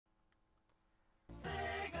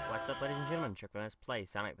What's up, ladies and gentlemen? Chuck Let's play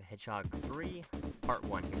Sonic the Hedgehog 3, Part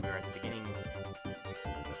 1. Here we are at the beginning of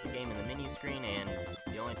the game in the menu screen, and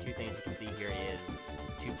the only two things you can see here is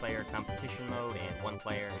 2-player competition mode and 1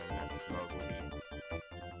 player, and that's the mode we'll be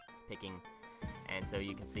picking. And so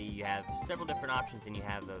you can see you have several different options, and you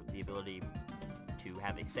have the ability to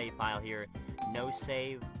have a save file here. No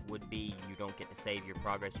save would be you don't get to save your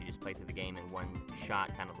progress, you just play through the game in one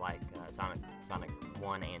shot, kind of like Sonic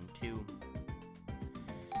 1 and 2.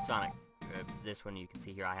 Sonic, this one you can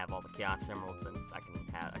see here I have all the Chaos Emeralds, and I can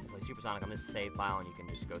play Super Sonic on this save file, and you can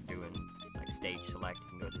just go through and like stage select, you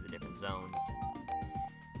can go through the different zones,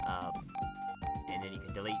 and then you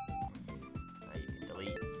can delete.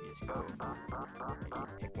 You just go, you can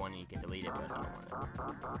pick one and you can delete it, but I don't want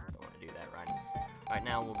to do that right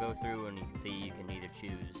now. We'll go through and you can see you can either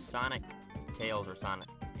choose Sonic, Tails, or Sonic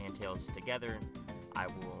and Tails together. I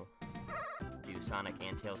will do Sonic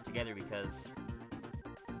and Tails together because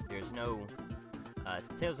there's no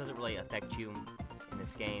Tails doesn't really affect you in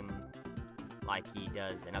this game like he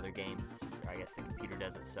does in other games, or I guess the computer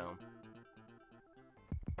doesn't. So,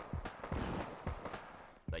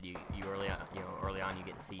 but you early on you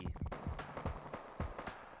get to see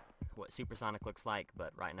what Super Sonic looks like.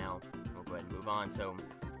 But right now we'll go ahead and move on. So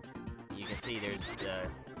you can see there's the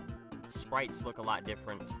sprites look a lot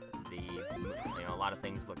different. A lot of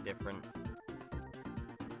things look different,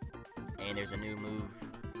 and there's a new move.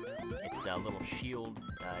 It's a little shield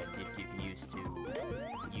that you can use to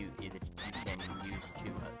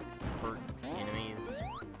hurt enemies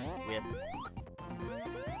with.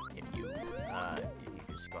 If you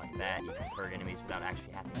just go like that, you can hurt enemies without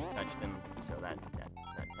actually having to touch them. So that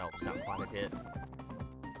helps out quite a bit.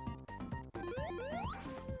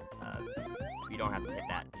 You don't have to hit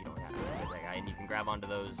that. You don't have to hit that guy, and you can grab onto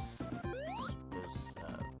those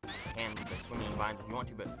swinging vines if you want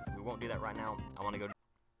to, but we won't do that right now. I want to go.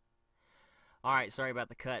 Alright, sorry about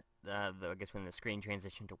the cut. I guess when the screen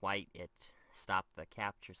transitioned to white, it stopped the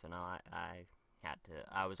capture, so now I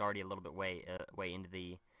was already a little bit way into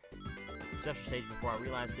the special stage before I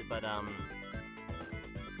realized it, but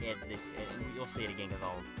you'll see it again,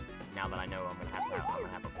 because now that I know I'm gonna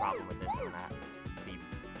have a problem with this, I'm gonna have to be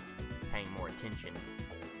paying more attention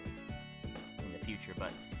in the future.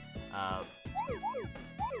 But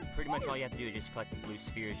pretty much all you have to do is just collect the blue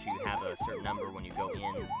spheres. You have a certain number when you go in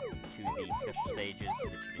to the special stages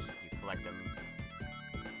that you collect them,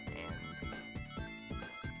 and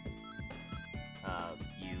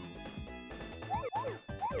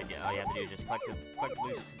all you have to do is just collect the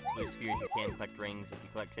blue spheres. You can collect rings. If you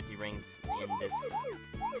collect 50 rings in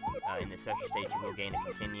this special stage, you will gain a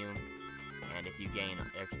continue. And if you can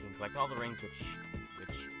collect all the rings, which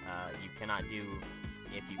you cannot do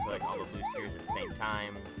if you collect all the blue spheres at the same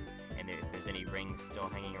time, and if there's any rings still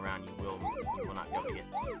hanging around, you will not be able to get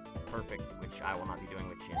perfect, which I will not be doing,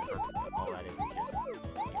 which in perfect, all that is just you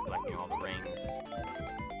collecting all the rings.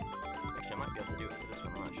 Actually, I might be able to do it for this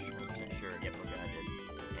one, I'm not 100% sure. Yep, okay, I did.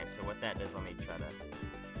 And so what that does, let me try to...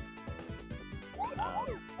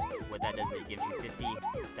 what that does is it gives you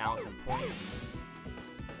 50,000 points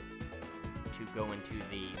to go into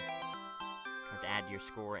the... to add to your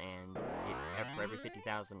score, and for every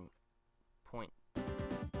 50,000 point... the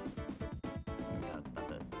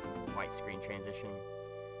white screen transition.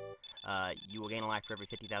 You will gain a life for every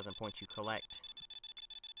 50,000 points you collect.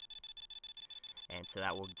 And so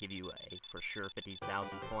that will give you for sure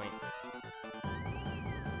 50,000 points.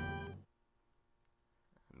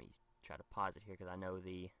 Let me try to pause it here because I know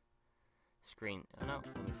the screen... Oh no,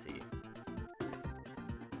 let me see.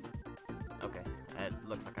 Okay, it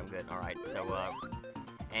looks like I'm good. Alright, so,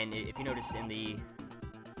 and if you notice in the...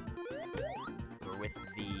 or with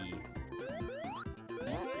the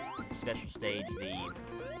special stage, the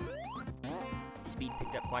speed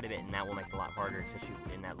picked up quite a bit, and that will make it a lot harder, especially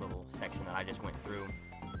in that little section that I just went through.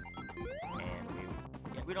 And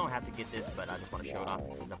we don't have to get this, but I just want to show it off.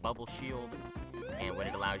 This is a bubble shield, and what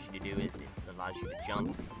it allows you to do is it allows you to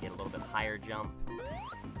jump, get a little bit higher jump,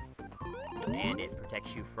 and it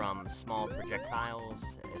protects you from small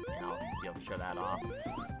projectiles, and I'll be able to show that off.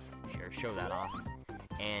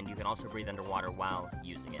 And you can also breathe underwater while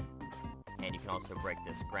using it. And you can also break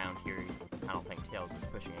this ground here. I don't think Tails is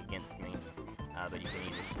pushing against me. But you can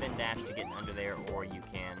either spin dash to get under there, or you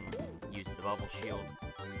can use the bubble shield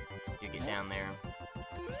to get down there. And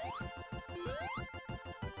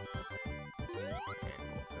we'll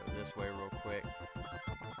go this way real quick,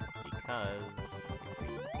 because if we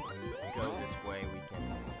go this way, we can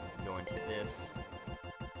go into this.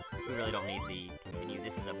 We really don't need the continue.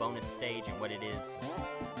 This is a bonus stage, and what it is,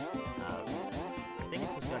 I think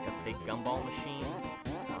it's supposed to be like a big gumball machine.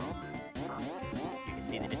 You can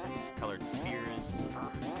see the different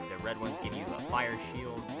red ones give you a fire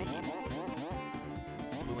shield,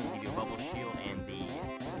 the blue ones give you a bubble shield, and the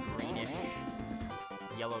greenish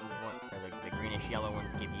yellow one, or the greenish yellow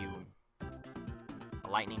ones give you a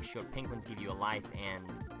lightning shield. Pink ones give you a life, and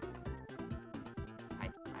I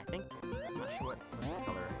think, I'm not sure what the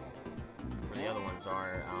color for the other ones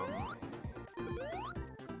are.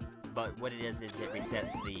 But what it is it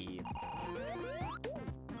resets the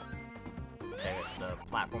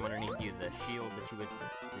platform underneath you, the shield that you would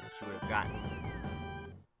have gotten,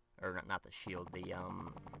 or not the shield,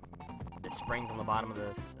 the springs on the bottom of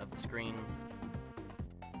the screen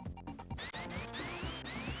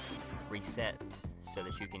reset so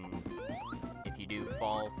that you can, if you do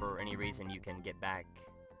fall for any reason, you can get back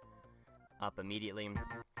up immediately.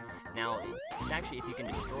 Now, it's actually, if you can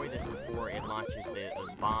destroy this before it launches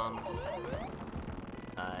those bombs,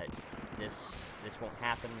 this won't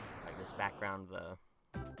happen. Like this background, the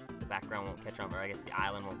background won't catch on, or I guess the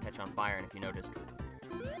island won't catch on fire. And if you noticed,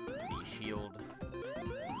 the shield,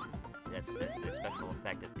 that's the special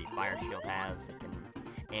effect that the fire shield has.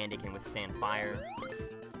 It can withstand fire.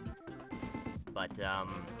 But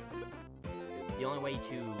the only way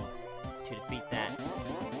to defeat that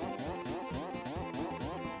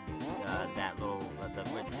little,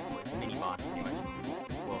 it's a mini boss pretty much.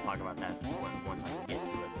 We'll talk about that once I get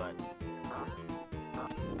to it, but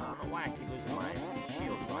I don't know why I keep losing my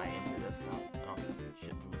shields when I enter this.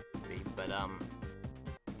 Shouldn't be, but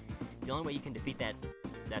the only way you can defeat that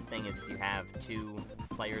thing is if you have two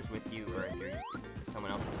players with you, or if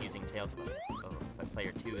someone else is using tails, if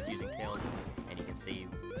player 2 is using tails, and you can see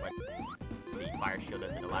what the fire shield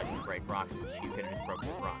does. It allows you to break rocks, which you could have broken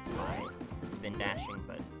rocks by spin dashing,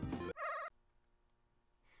 but...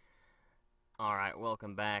 Alright,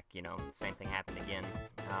 welcome back. You know, same thing happened again.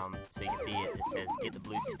 So you can see it says get the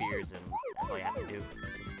blue spheres, and that's all you have to do.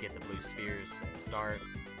 Just get the blue spheres and start.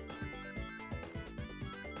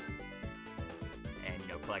 And, you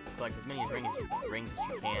know, collect as many rings as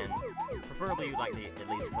you can. Preferably, you'd like to at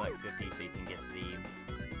least collect 50 so you can get the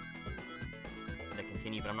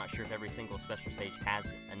continue, but I'm not sure if every single special stage has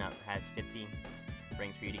 50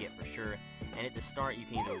 rings for you to get for sure. And at the start, you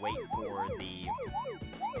can either wait for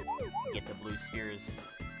get the blue spheres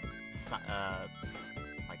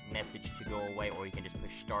like message to go away, or you can just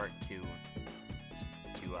push start to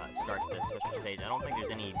start the special stage. I don't think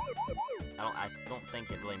there's any. I don't think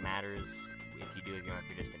it really matters if you do it. You know, if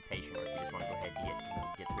you're just impatient, or if you just want to go ahead and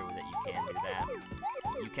get through with it, you can do that.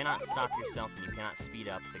 You cannot stop yourself, and you cannot speed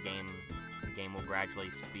up the game. The game will gradually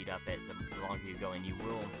speed up the longer you go, and you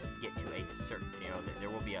will get to a certain. You know, there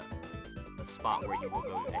will be a spot where you will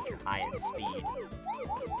go at your highest speed,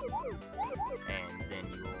 and then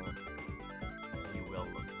you will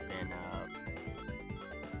then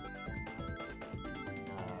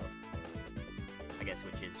I guess,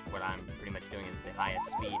 which is what I'm pretty much doing, is the highest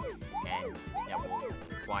speed, and that will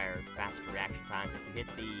require faster reaction times. If you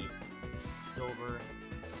hit the silver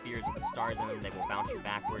spheres with the stars in them, they will bounce you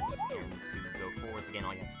backwards, and to go forwards again,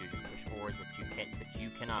 all you have to do is just push forwards, but you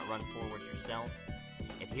cannot run forwards yourself.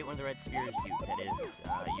 If you hit one of the red spheres, you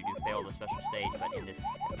do fail the special stage, but in this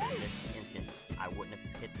instance, I wouldn't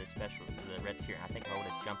have hit the red sphere. I think if I would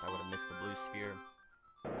have jumped, I would have missed the blue sphere.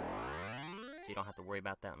 So you don't have to worry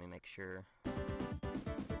about that. Let me make sure.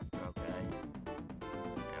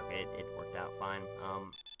 Okay, it worked out fine.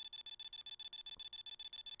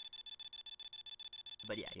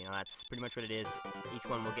 But yeah, you know, that's pretty much what it is. Each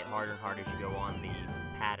one will get harder and harder as you go on. The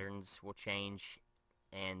patterns will change,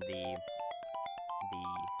 and the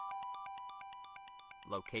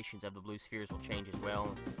locations of the blue spheres will change as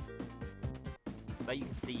well. But you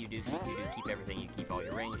can see you do keep everything. You keep all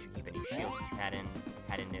your rings, you keep any shields that you had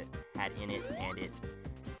in it, and it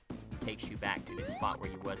takes you back to the spot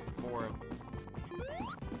where you was before.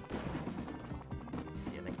 Let's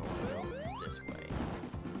see, I think I want to go this way.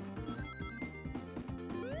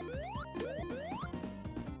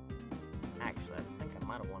 Actually, I think I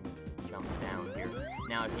might have wanted to jump down here.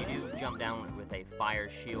 Now, if you do jump down with a fire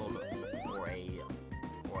shield or a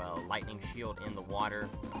lightning shield in the water,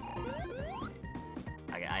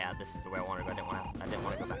 this is the way I wanted to go. I didn't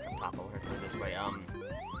want to go back up top. I wanted to go this way.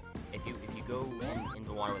 If you go in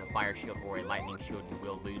the water with a fire shield or a lightning shield, you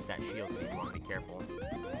will lose that shield, so you want to be careful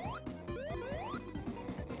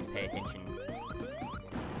and pay attention.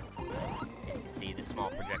 You can see the small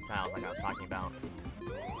projectiles, like I was talking about.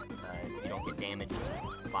 You don't get damaged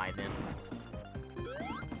by them. And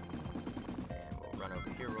we'll run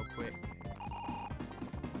over here real quick.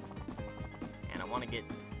 And I want to get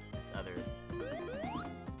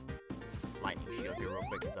this lightning shield here real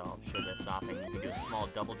quick, because I'll show this off. And you can do a small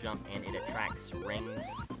double jump, and it attracts rings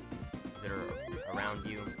that are around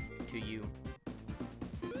you to you.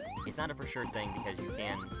 It's not a for sure thing because you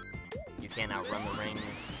can outrun the rings,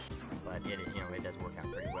 but it does work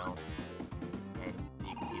out pretty well. And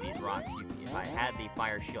you can see these rocks. If I had the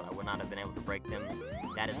fire shield, I would not have been able to break them.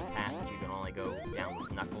 That is a path that you can only go down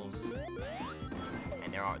with Knuckles.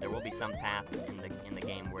 And there will be some paths in the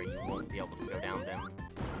game where you won't be able to go down them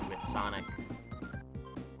with Sonic.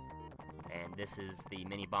 And this is the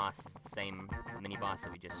mini boss. It's the same mini boss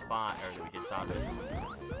that we just fought, or that we just saw that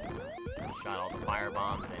shot all the fire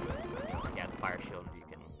bombs. And if you have the fire shield,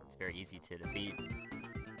 it's very easy to defeat.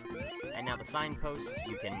 And now the signpost,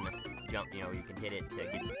 you can jump. You can hit it to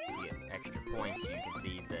get extra points. You can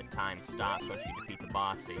see the time stops once you defeat the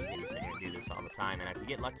boss, so you can sit here and do this all the time. And if you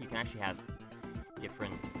get lucky, you can actually have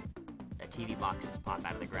different TV boxes pop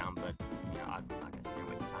out of the ground, but I'm not gonna sit here and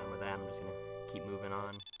waste time with that. I'm just gonna keep moving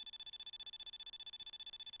on.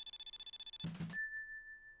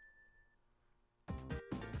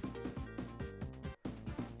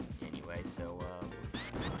 Anyway, so I'll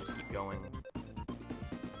just keep going.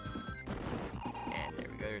 And there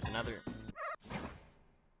we go. There's another.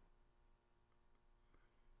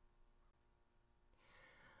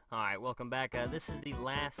 Alright, welcome back. This is the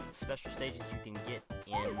last special stages you can get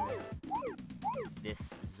in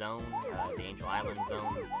this zone, the Angel Island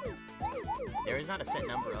zone. There is not a set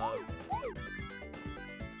number of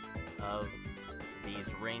these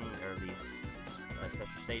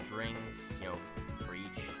special stage rings, for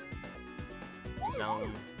each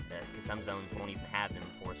zone, because some zones won't even have them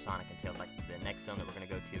for Sonic and Tails. Like the next zone that we're going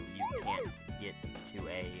to go to, you can't get to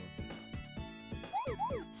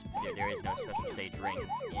there is no special stage rings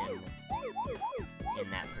in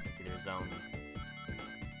that particular zone.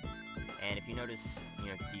 And if you notice,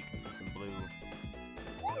 you can see some blue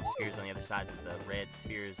spheres on the other sides of the red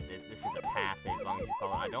spheres. This is a path that as long as you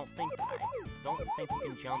follow. I don't think you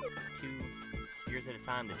can jump 2 spheres at a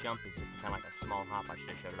time. The jump is just kind of like a small hop. I should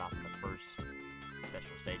have showed it off in the first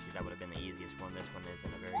special stage because that would have been the easiest one. This one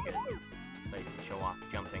isn't a very good place to show off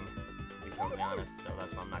jumping, to be totally honest, so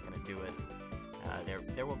that's why I'm not going to do it.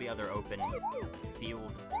 There will be other open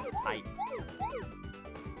field type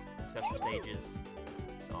special stages,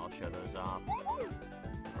 so I'll show those off,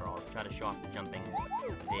 or I'll try to show off the jumping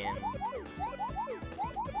then. Okay,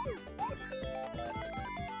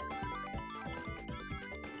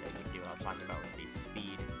 you can see what I was talking about with the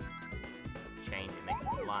speed change. It makes it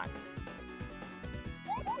a lot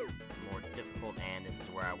more difficult, and this is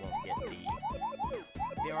where I won't get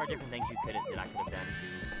there are different things that I could have done to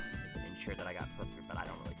ensure that I got perfect, but I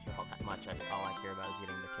don't really care all that much. All I care about is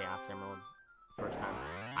getting the Chaos Emerald the first time.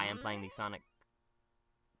 I am playing the Sonic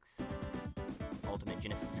Ultimate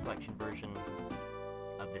Genesis Collection version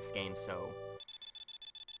of this game, so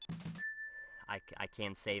I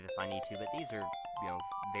can save if I need to, but these are,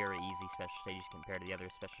 very easy special stages compared to the other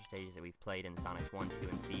special stages that we've played in Sonics 1, 2,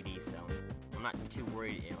 and CD, so I'm not too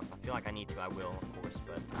worried. If I feel like I need to, I will, of course,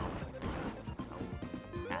 but I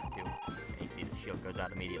don't have to. And you see the shield goes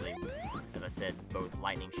out immediately. As I said, both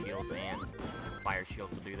lightning shields and fire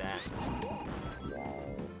shields will do that.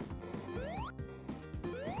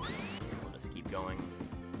 We'll just keep going,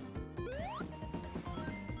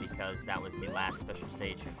 because that was the last special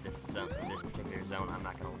stage of this particular zone. I'm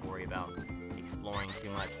not going to worry about exploring too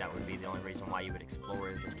much. That would be the only reason why you would explore,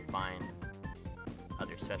 is just to find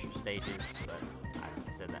other special stages, but I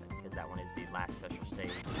said that because that one is the last special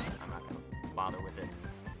stage. I'm not going to bother with it.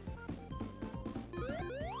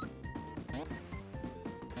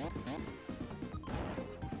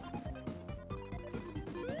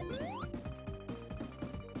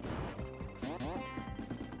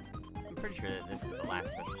 I'm pretty sure that this is the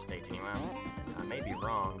last special stage anyway. I may be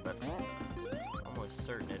wrong, but I'm almost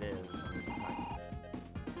certain it is.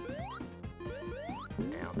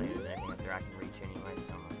 I don't think there's anything up there I can reach anyway,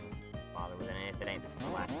 so I'm not going to bother with it. And if it ain't, this is the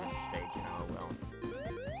last special stage, oh well.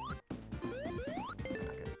 I'm not going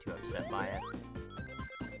to be too upset by it.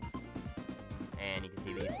 And you can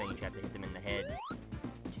see these things, you have to hit them in the head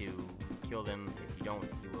to kill them. If you don't,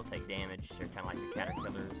 you will take damage. They're kind of like the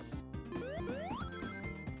caterpillars.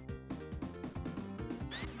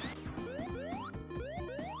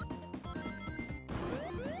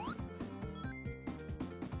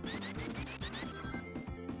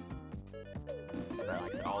 But like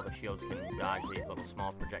I said, all the shields can dodge these little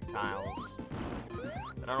small projectiles.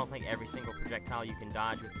 But I don't think every single projectile you can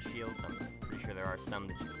dodge with the shields. I'm pretty sure there are some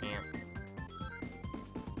that you can't.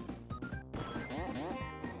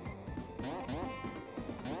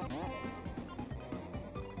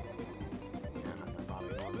 I'm not gonna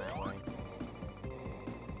bother going that way.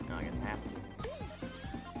 No, I guess I have to. I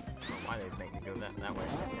don't know why they make me go that way.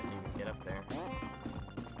 I didn't even get up there.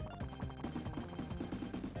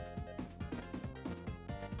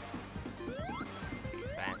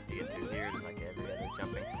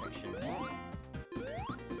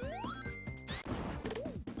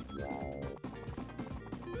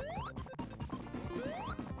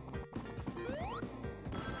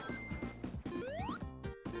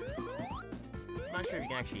 not sure if you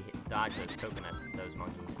can actually dodge those coconuts that those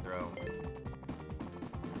monkeys throw.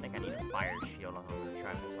 I think I need a fire shield. I'm going to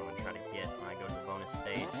try this one. I'm going to try to get when I go to the bonus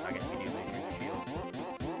stage. So I guess you do lose your shield.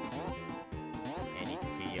 And you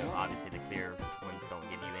can see, obviously the clear ones don't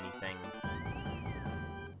give you anything.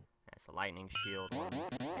 That's the lightning shield.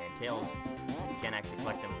 And tails, you can actually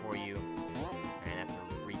collect them for you. And that's a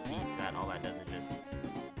repeat, so that all that does is just...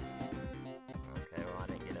 Okay, well I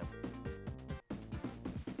didn't get a...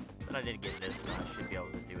 But I did get this, so I should be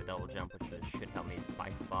able to do a double jump, which should help me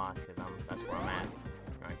fight the boss, because that's where I'm at.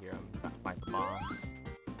 Right here, I'm about to fight the boss.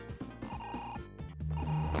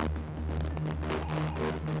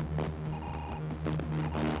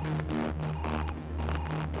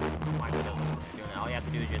 My skills doing it. All you have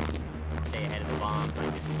to do is just stay ahead of the bombs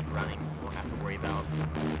and just keep running. You won't have to worry about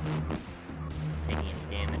taking any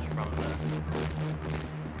damage from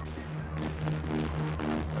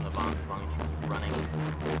the bombs as long as you keep running.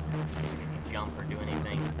 If you jump or do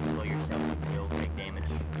anything to slow yourself, you will take damage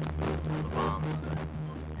from the bombs.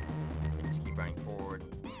 So just keep running forward.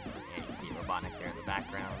 And you can see Robotnik there in the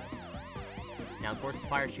background. Now, of course, the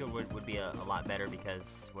fire shield would be a lot better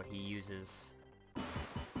because what he uses,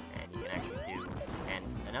 and he can actually do. And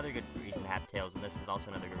another good reason to have Tails, and this is also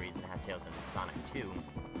another good reason to have Tails in Sonic 2,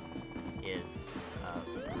 is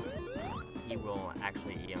he will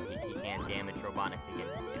actually, he can damage Robotnik if you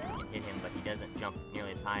can hit him, but he doesn't jump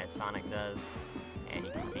nearly as high as Sonic does. And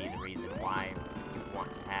you can see the reason why you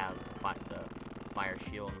want to have the fire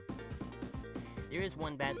shield. There is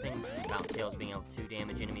one bad thing about Tails being able to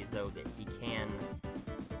damage enemies, though, that he can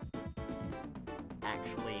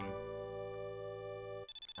actually,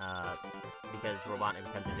 because Robotnik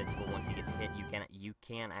becomes invincible once he gets hit, you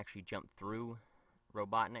can actually jump through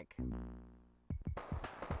Robotnik,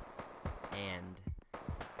 and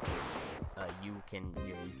you can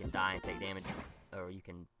die and take damage, or you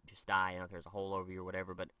can just die, if there's a hole over you or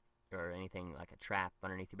whatever, or anything like a trap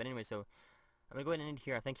underneath you. But anyway, so I'm going to go ahead and end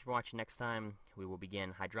here. Thank you for watching. Next time, we will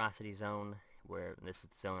begin Hydrocity Zone, where this is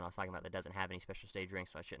the zone I was talking about that doesn't have any special stage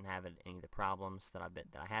ranks, so I shouldn't have any of the problems that I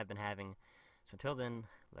have been having. So until then,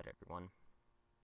 let everyone